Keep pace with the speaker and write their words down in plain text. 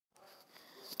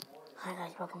Hi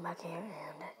guys, welcome back here,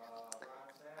 and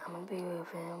I'm gonna be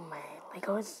reviewing my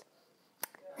Legos.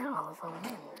 Not all of them,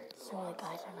 and some of the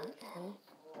guys are not in.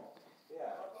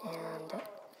 And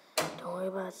don't worry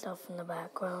about stuff in the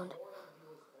background.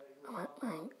 I'm at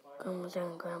my grandma's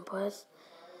and grandpa's.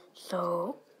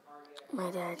 So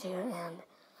my dad's here, and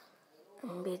I'm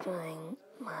gonna be doing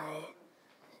my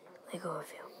Lego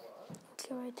review. Let's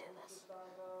get right to this.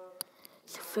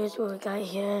 So first, what we got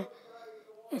here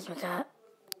is we got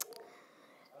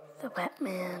the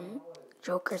Batman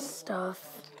Joker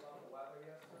stuff.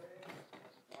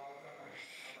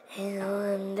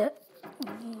 And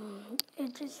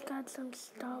it just got some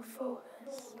stuff for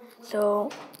us.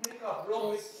 So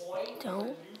just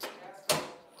don't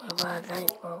worry about it, guys.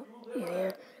 Well, you're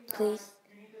here. Please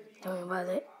don't worry about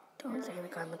it. Don't say in the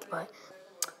comments about it.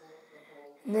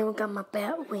 And then we got my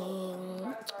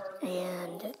Batwing,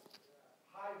 and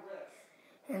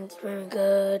it's very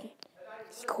good.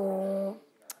 It's cool.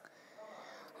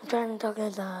 I'm trying to talk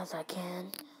as loud as I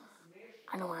can.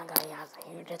 I know I got y'all to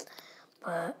hear this,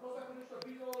 but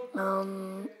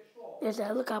there's a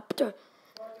helicopter,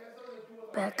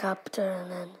 Batcopter,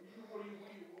 and then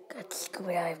got the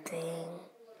scuba dive thing.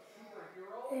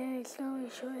 There's no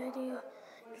short video.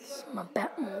 This is my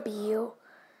Batmobile,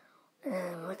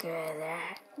 and look at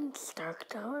that, Stark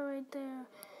Tower right there,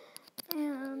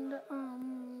 and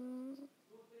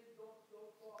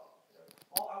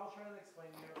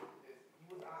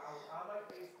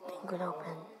link would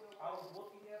open.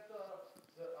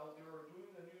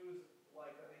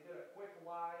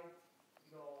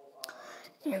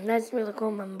 And that's really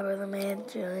cool. My brother made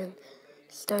Julian.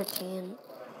 He's 13.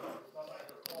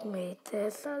 He made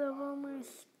this out of all my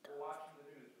stuff.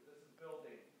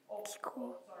 It's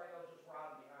cool.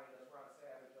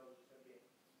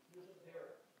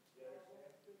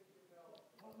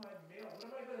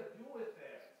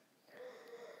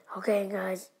 Okay,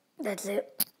 guys, that's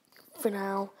it for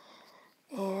now.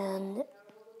 And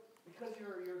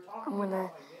I'm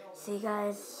gonna see you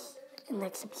guys in the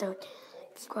next episode.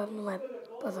 Subscribe to my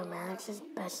brother Max's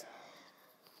best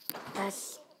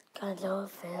Godzilla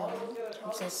fan,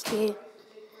 Jim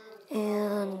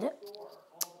and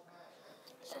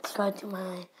subscribe to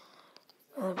my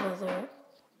other brother,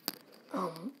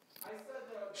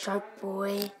 Shark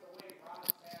Boy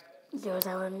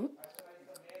 07,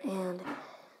 and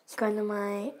subscribe to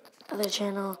my other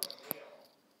channel,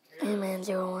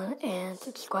 Ant-Man01, and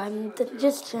subscribe to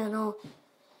this channel.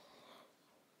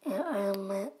 And I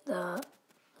am at the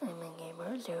Iron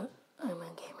Gamer.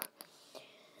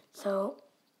 So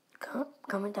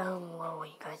comment down below what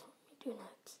you guys